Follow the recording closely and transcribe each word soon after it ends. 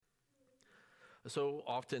So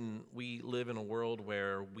often we live in a world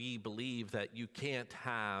where we believe that you can't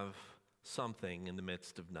have something in the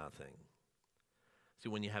midst of nothing. See,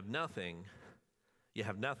 when you have nothing,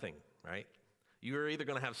 right? You're either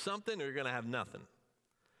going to have something or you're going to have nothing.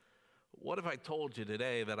 What if I told you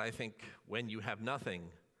today that I think when you have nothing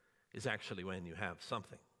is actually when you have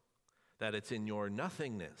something? That it's in your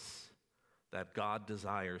nothingness that God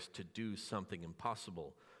desires to do something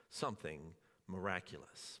impossible, something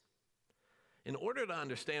miraculous. In order to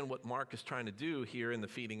understand what Mark is trying to do here in the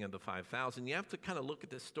feeding of the 5,000, you have to kind of look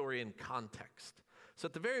at this story in context. So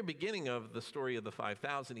at the very beginning of the story of the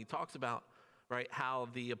 5,000, he talks about, right, how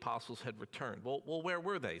the apostles had returned. Well, where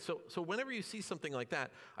were they? So whenever you see something like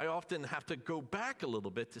that, I often have to go back a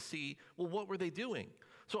little bit to see, well, what were they doing?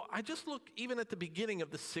 So I just look even at the beginning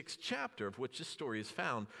of the 6th chapter of which this story is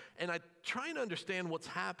found, and I try and understand what's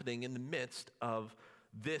happening in the midst of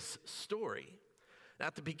this story.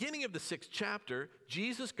 At the beginning of the 6th chapter,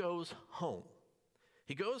 Jesus goes home.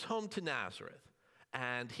 He goes home to Nazareth.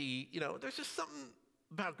 And there's just something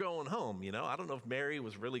about going home, I don't know if Mary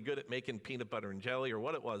was really good at making peanut butter and jelly or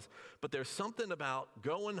what it was, but there's something about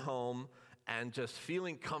going home and just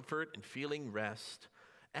feeling comfort and feeling rest.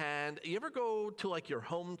 And you ever go to like your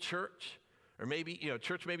home church? Or maybe,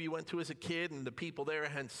 church maybe you went to as a kid and the people there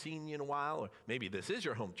hadn't seen you in a while, or maybe this is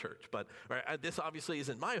your home church, but this obviously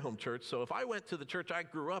isn't my home church. So if I went to the church I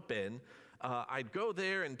grew up in, I'd go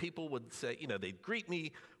there and people would say, they'd greet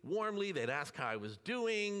me warmly, they'd ask how I was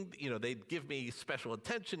doing, they'd give me special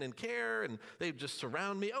attention and care, and they'd just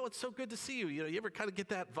surround me. Oh, it's so good to see you. You ever kind of get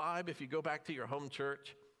that vibe if you go back to your home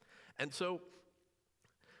church? And so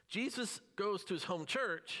Jesus goes to his home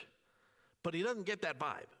church, but he doesn't get that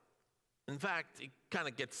vibe. In fact, he kind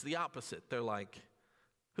of gets the opposite. They're like,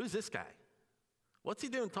 who's this guy? What's he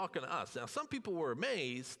doing talking to us? Now, some people were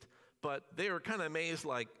amazed, but they were kind of amazed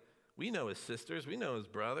like, we know his sisters, we know his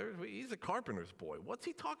brothers, he's a carpenter's boy. What's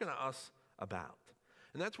he talking to us about?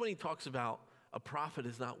 And that's when he talks about a prophet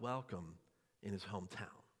is not welcome in his hometown.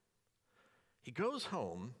 He goes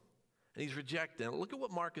home and he's rejected. And look at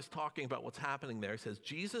what Mark is talking about, what's happening there. He says,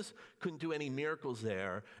 Jesus couldn't do any miracles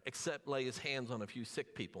there except lay his hands on a few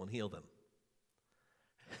sick people and heal them.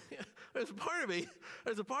 There's a part of me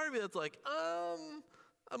that's like,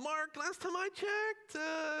 Mark, last time I checked,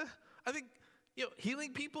 I think,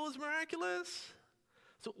 healing people is miraculous.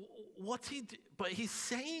 So what's he do? But he's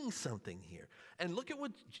saying something here. And look at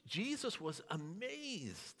what Jesus was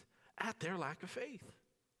amazed at their lack of faith.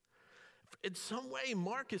 In some way,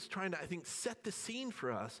 Mark is trying to, I think, set the scene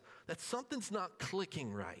for us that something's not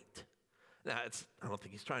clicking right. Now, I don't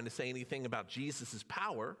think he's trying to say anything about Jesus'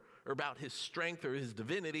 power or about his strength or his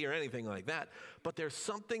divinity or anything like that, but there's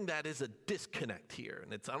something that is a disconnect here.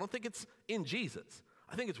 And I don't think it's in Jesus.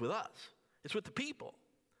 I think it's with us. It's with the people.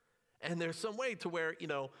 And there's some way to where,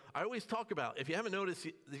 I always talk about, if you haven't noticed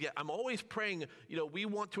yet, I'm always praying, we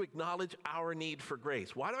want to acknowledge our need for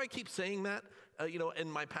grace. Why do I keep saying that,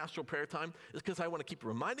 in my pastoral prayer time? It's because I want to keep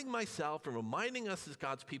reminding myself and reminding us as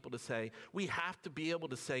God's people to say, we have to be able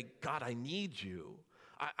to say, God, I need you.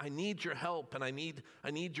 I need your help and I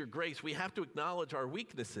need your grace. We have to acknowledge our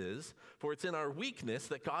weaknesses, for it's in our weakness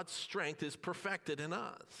that God's strength is perfected in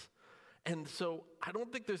us. And so I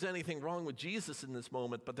don't think there's anything wrong with Jesus in this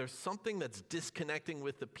moment, but there's something that's disconnecting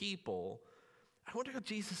with the people. I wonder how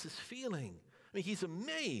Jesus is feeling. I mean, he's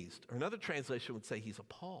amazed, or another translation would say he's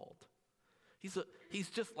appalled.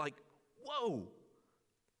 He's just like, whoa,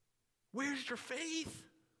 where's your faith?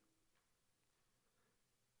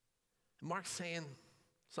 And Mark's saying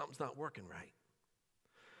something's not working right.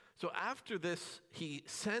 So after this, he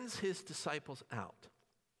sends his disciples out.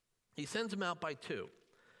 He sends them out by two.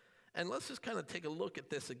 And let's just kind of take a look at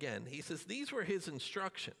this again. He says, these were his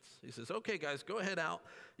instructions. He says, okay, guys, go ahead out.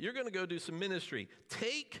 You're going to go do some ministry.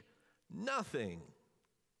 Take nothing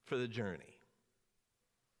for the journey.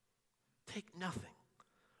 Take nothing.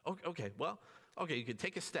 Okay, you could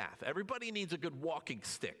take a staff. Everybody needs a good walking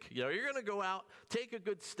stick. You're going to go out, take a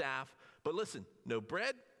good staff. But listen, no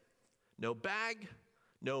bread, no bag,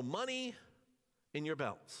 no money in your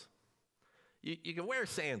belts. You can wear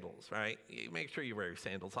sandals, right? You make sure you wear your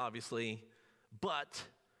sandals, obviously, but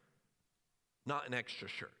not an extra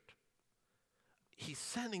shirt. He's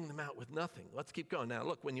sending them out with nothing. Let's keep going. Now,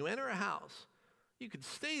 look, when you enter a house, you can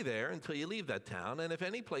stay there until you leave that town, and if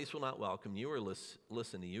any place will not welcome you or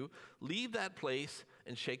listen to you, leave that place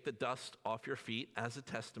and shake the dust off your feet as a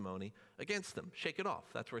testimony against them. Shake it off.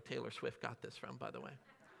 That's where Taylor Swift got this from, by the way.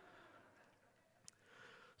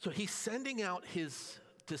 So he's sending out his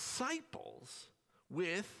disciples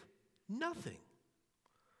with nothing.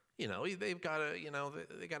 they've got to,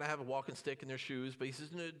 they got to have a walking stick in their shoes. But he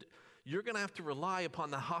says, no, you're going to have to rely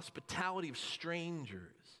upon the hospitality of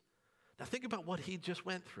strangers. Now think about what he just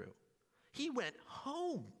went through. He went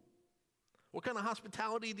home. What kind of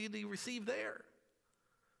hospitality did he receive there?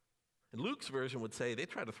 And Luke's version would say they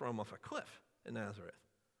tried to throw him off a cliff in Nazareth.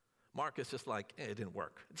 Mark is just like, it didn't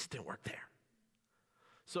work. It just didn't work there.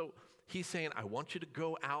 So he's saying, I want you to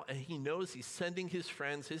go out, and he knows he's sending his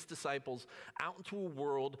friends, his disciples, out into a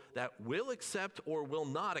world that will accept or will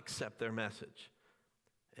not accept their message.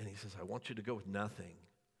 And he says, I want you to go with nothing.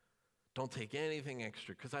 Don't take anything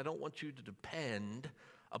extra, because I don't want you to depend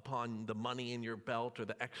upon the money in your belt or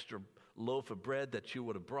the extra loaf of bread that you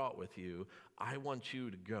would have brought with you. I want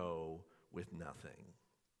you to go with nothing.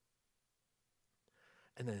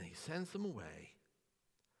 And then he sends them away.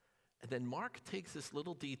 And then Mark takes this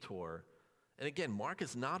little detour. And again, Mark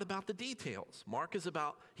is not about the details. Mark is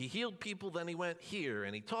about, he healed people, then he went here,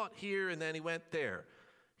 and he taught here, and then he went there.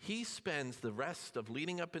 He spends the rest of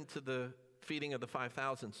leading up into the feeding of the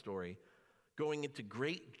 5,000 story going into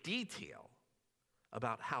great detail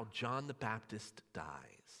about how John the Baptist dies.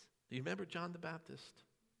 Do you remember John the Baptist?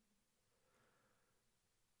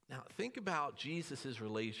 Now, think about Jesus'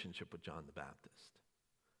 relationship with John the Baptist.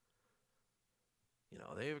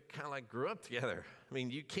 They kind of like grew up together. I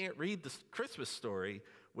mean, you can't read the Christmas story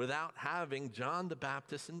without having John the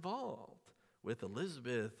Baptist involved with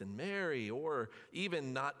Elizabeth and Mary, or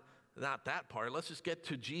even not that part. Let's just get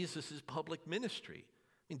to Jesus' public ministry.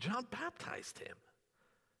 I mean, John baptized him.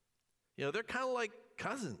 They're kind of like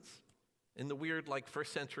cousins in the weird, like,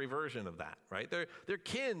 first century version of that, right? They're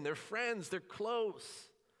kin, they're friends, they're close.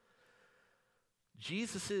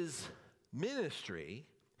 Jesus' ministry,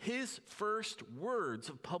 his first words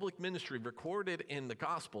of public ministry recorded in the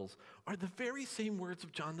Gospels, are the very same words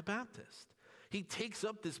of John the Baptist. He takes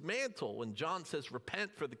up this mantle when John says,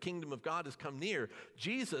 repent, for the kingdom of God has come near.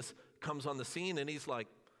 Jesus comes on the scene and he's like,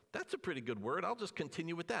 that's a pretty good word. I'll just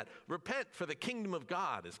continue with that. Repent, for the kingdom of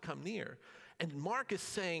God has come near. And Mark is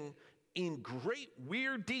saying in great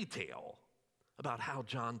weird detail about how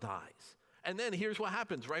John dies. And then here's what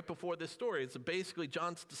happens right before this story. It's basically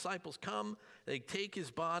John's disciples come, they take his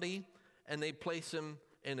body, and they place him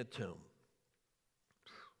in a tomb.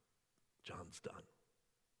 John's done.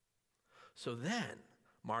 So then,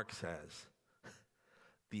 Mark says,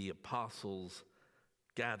 the apostles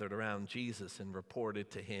gathered around Jesus and reported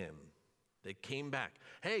to him. They came back.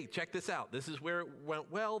 Hey, check this out. This is where it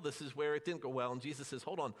went well. This is where it didn't go well. And Jesus says,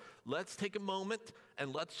 hold on. Let's take a moment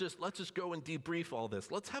and let's just go and debrief all this.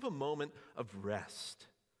 Let's have a moment of rest.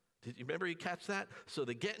 Did you remember you catch that? So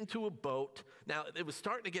they get into a boat. Now, it was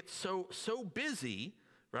starting to get so busy,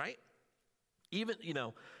 right? Even,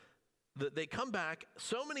 they come back.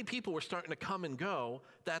 So many people were starting to come and go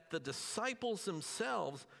that the disciples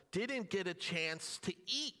themselves didn't get a chance to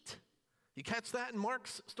eat. You catch that in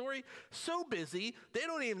Mark's story? So busy, they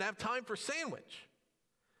don't even have time for sandwich.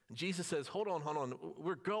 And Jesus says, hold on.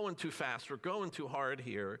 We're going too fast. We're going too hard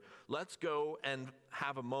here. Let's go and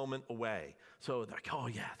have a moment away. So they're like, oh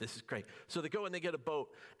yeah, this is great. So they go and they get a boat.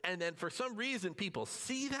 And then for some reason, people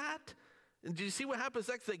see that. And do you see what happens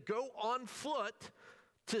next? They go on foot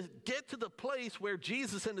to get to the place where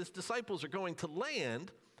Jesus and his disciples are going to land.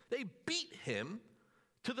 They beat him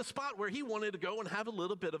to the spot where he wanted to go and have a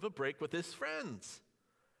little bit of a break with his friends.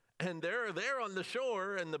 And they're there on the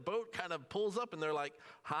shore, and the boat kind of pulls up, and they're like,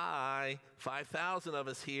 hi, 5,000 of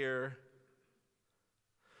us here.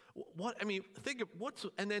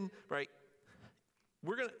 And then, right,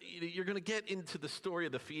 you're gonna get into the story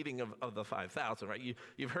of the feeding of the 5,000, right?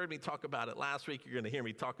 You've heard me talk about it last week. You're gonna hear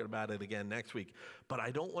me talking about it again next week. But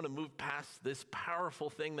I don't want to move past this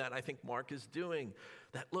powerful thing that I think Mark is doing.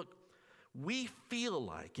 That, look, we feel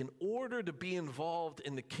like in order to be involved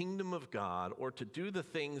in the kingdom of God or to do the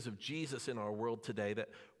things of Jesus in our world today, that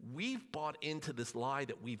we've bought into this lie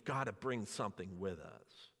that we've got to bring something with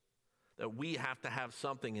us, that we have to have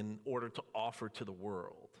something in order to offer to the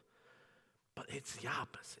world. But it's the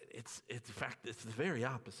opposite. In fact, it's the very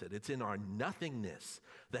opposite. It's in our nothingness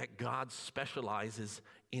that God specializes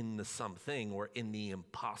in the something or in the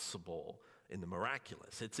impossible, in the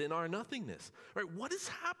miraculous. It's in our nothingness, right? What is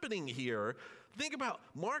happening here? Think about,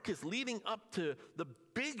 Mark is leading up to the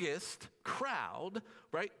biggest crowd,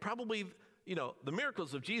 right? Probably, the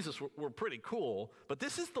miracles of Jesus were pretty cool, but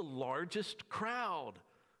this is the largest crowd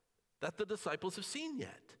that the disciples have seen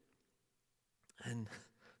yet. And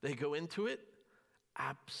they go into it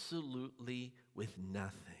absolutely with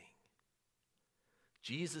nothing.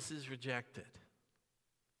 Jesus is rejected.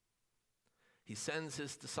 He sends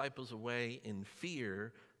his disciples away in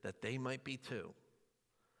fear that they might be too.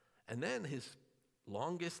 And then his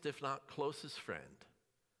longest, if not closest friend,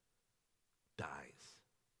 dies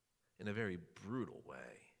in a very brutal way.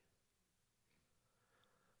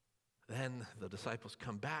 Then the disciples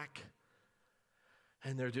come back,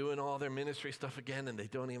 and they're doing all their ministry stuff again, and they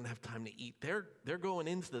don't even have time to eat. They're going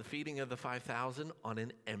into the feeding of the 5,000 on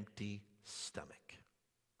an empty stomach.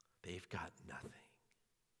 They've got nothing.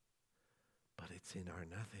 But it's in our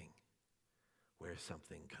nothing where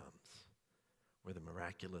something comes, where the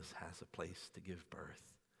miraculous has a place to give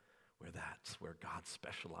birth, where that's where God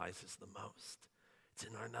specializes the most. It's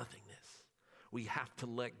in our nothingness. We have to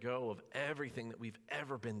let go of everything that we've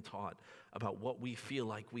ever been taught about what we feel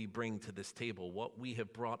like we bring to this table, what we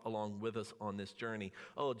have brought along with us on this journey.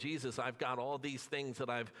 Oh, Jesus, I've got all these things that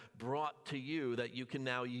I've brought to you that you can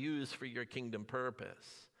now use for your kingdom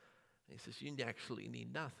purpose. And he says, you actually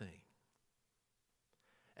need nothing.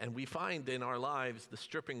 And we find in our lives the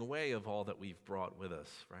stripping away of all that we've brought with us,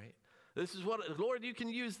 right? This is what, Lord, you can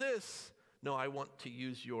use this. No, I want to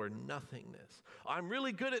use your nothingness. I'm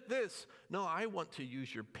really good at this. No, I want to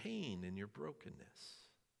use your pain and your brokenness.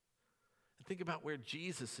 And think about where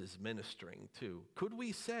Jesus is ministering to. Could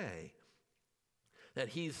we say that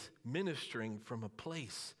he's ministering from a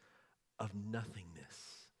place of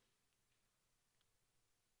nothingness?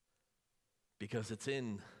 Because it's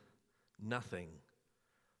in nothing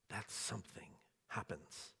that something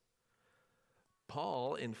happens.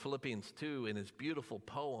 Paul in Philippians 2, in his beautiful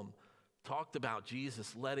poem, talked about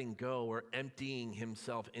Jesus letting go or emptying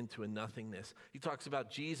himself into a nothingness. He talks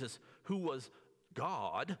about Jesus, who was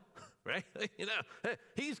God, right? You know,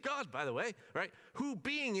 he's God, by the way, right? Who,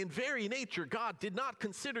 being in very nature God, did not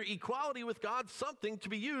consider equality with God something to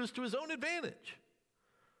be used to his own advantage.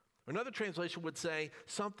 Another translation would say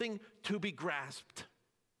something to be grasped.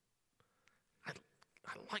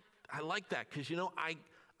 I like that because, you know,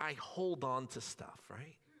 I hold on to stuff,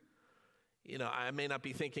 right? You know, I may not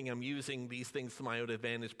be thinking I'm using these things to my own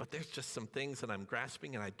advantage, but there's just some things that I'm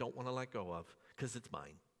grasping and I don't want to let go of because it's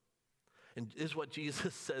mine. And this is what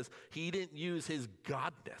Jesus says. He didn't use his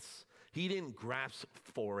godness. He didn't grasp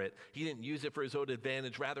for it. He didn't use it for his own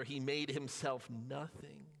advantage. Rather, he made himself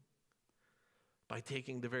nothing by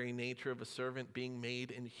taking the very nature of a servant, being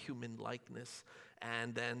made in human likeness,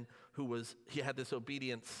 and then he had this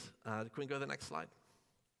obedience. Can we go to the next slide?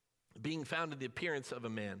 Being found in the appearance of a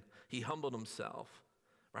man, he humbled himself,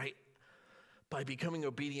 right? By becoming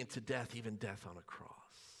obedient to death, even death on a cross.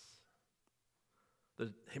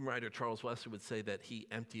 The hymn writer Charles Wesley would say that he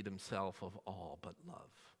emptied himself of all but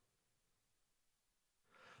love.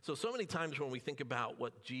 So many times when we think about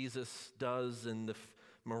what Jesus does in the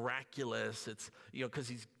miraculous, it's, you know, because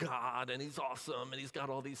he's God and he's awesome and he's got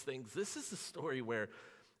all these things. This is a story where,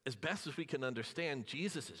 as best as we can understand,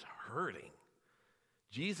 Jesus is hurting.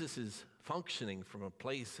 Jesus is functioning from a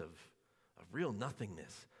place of real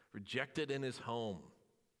nothingness, rejected in his home,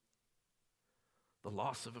 the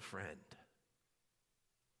loss of a friend.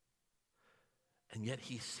 And yet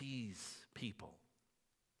he sees people.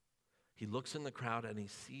 He looks in the crowd and he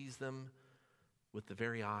sees them with the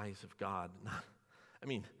very eyes of God. I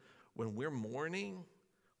mean, when we're mourning,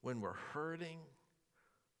 when we're hurting,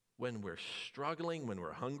 when we're struggling, when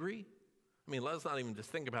we're hungry, I mean, let's not even just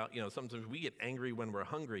think about, you know, sometimes we get angry when we're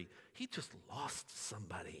hungry. He just lost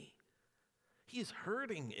somebody. He's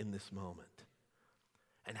hurting in this moment.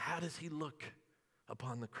 And how does he look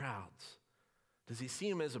upon the crowds? Does he see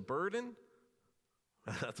him as a burden?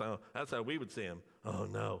 That's how we would see him. Oh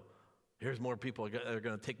no, here's more people that are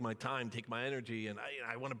going to take my time, take my energy, and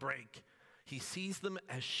I want to break. He sees them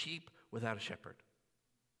as sheep without a shepherd.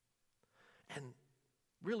 And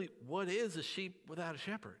really, what is a sheep without a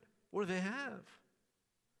shepherd? What do they have?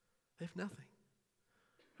 They have nothing.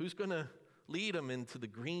 Who's going to lead them into the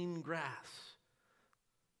green grass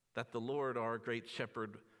that the Lord, our great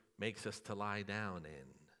shepherd, makes us to lie down in?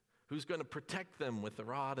 Who's going to protect them with the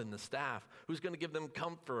rod and the staff? Who's going to give them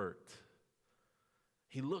comfort?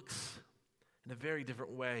 He looks in a very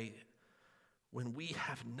different way when we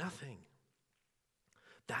have nothing.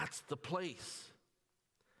 That's the place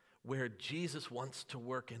where Jesus wants to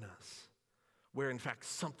work in us, where in fact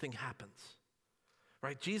something happens,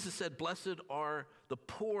 right? Jesus said, blessed are the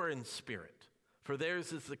poor in spirit, for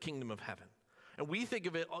theirs is the kingdom of heaven. And we think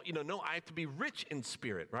of it, you know, no, I have to be rich in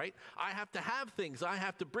spirit, right? I have to have things. I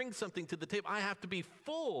have to bring something to the table. I have to be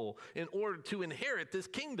full in order to inherit this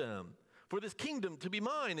kingdom, for this kingdom to be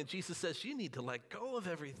mine. And Jesus says, you need to let go of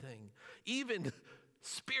everything. Even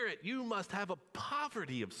spirit, you must have a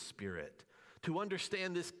poverty of spirit to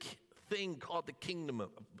understand this thing called the kingdom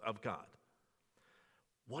of God.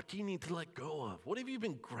 What do you need to let go of? What have you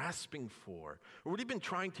been grasping for? Or what have you been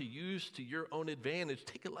trying to use to your own advantage?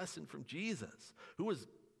 Take a lesson from Jesus, who was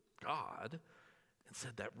God, and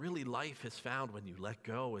said that really life is found when you let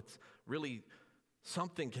go. It's really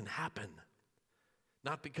something can happen.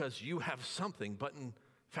 Not because you have something, but in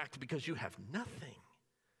fact because you have nothing.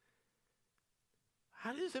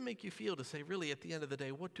 How does it make you feel to say, really, at the end of the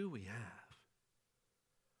day, what do we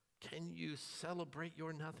have? Can you celebrate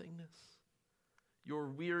your nothingness? Your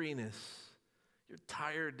weariness, your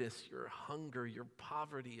tiredness, your hunger, your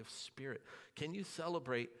poverty of spirit? Can you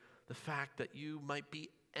celebrate the fact that you might be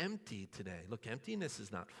empty today? Look, emptiness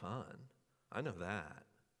is not fun. I know that.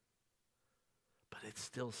 But it's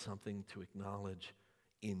still something to acknowledge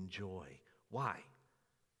in joy. Why?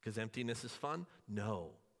 Because emptiness is fun?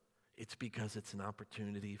 No. It's because it's an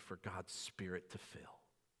opportunity for God's Spirit to fill.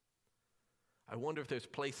 I wonder if there's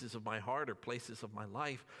places of my heart or places of my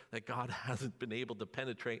life that God hasn't been able to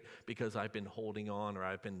penetrate because I've been holding on, or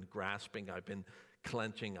I've been grasping, I've been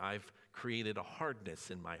clenching. I've created a hardness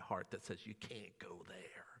in my heart that says you can't go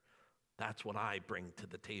there. That's what I bring to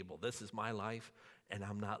the table. This is my life, and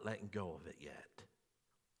I'm not letting go of it yet.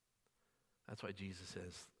 That's why Jesus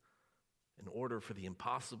says, in order for the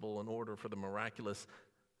impossible, in order for the miraculous,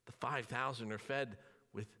 the 5,000 are fed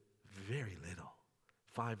with very little.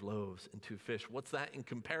 5 loaves and 2 fish. What's that in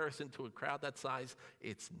comparison to a crowd that size?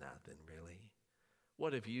 It's nothing, really.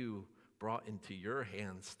 What have you brought into your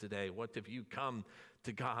hands today? What have you come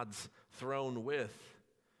to God's throne with?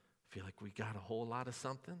 Feel like we got a whole lot of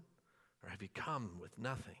something? Or have you come with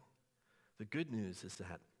nothing? The good news is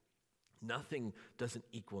that nothing doesn't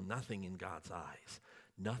equal nothing in God's eyes.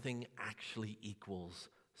 Nothing actually equals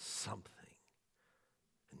something.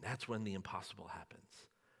 And that's when the impossible happens.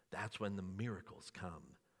 That's when the miracles come.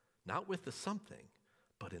 Not with the something,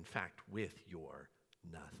 but in fact with your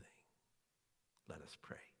nothing. Let us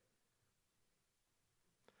pray.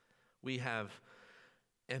 We have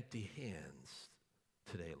empty hands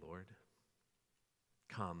today, Lord.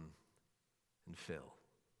 Come and fill.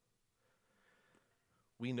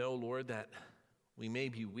 We know, Lord, that we may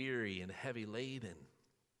be weary and heavy laden.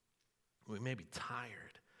 We may be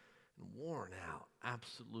tired and worn out,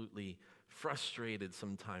 absolutely frustrated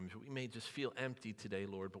sometimes. We may just feel empty today,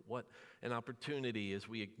 Lord, but what an opportunity as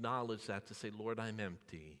we acknowledge that to say, Lord, I'm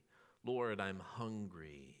empty. Lord, I'm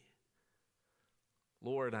hungry.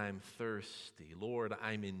 Lord, I'm thirsty. Lord,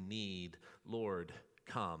 I'm in need. Lord,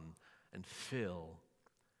 come and fill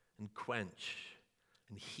and quench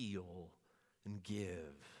and heal and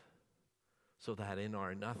give, so that in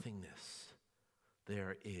our nothingness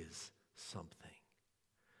there is something.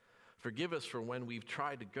 Forgive us for when we've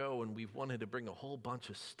tried to go and we've wanted to bring a whole bunch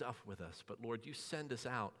of stuff with us, but Lord, you send us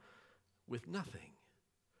out with nothing,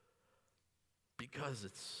 because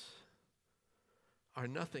it's our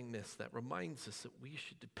nothingness that reminds us that we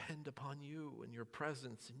should depend upon you and your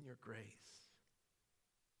presence and your grace.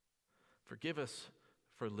 Forgive us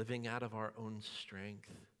for living out of our own strength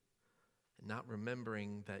and not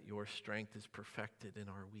remembering that your strength is perfected in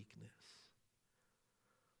our weakness.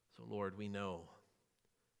 So Lord, we know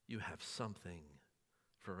you have something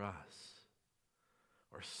for us,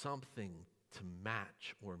 or something to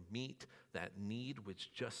match or meet that need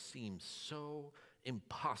which just seems so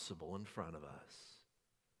impossible in front of us.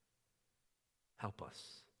 Help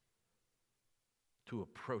us to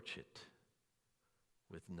approach it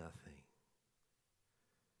with nothing.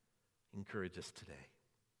 Encourage us today.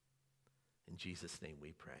 In Jesus' name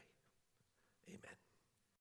we pray. Amen.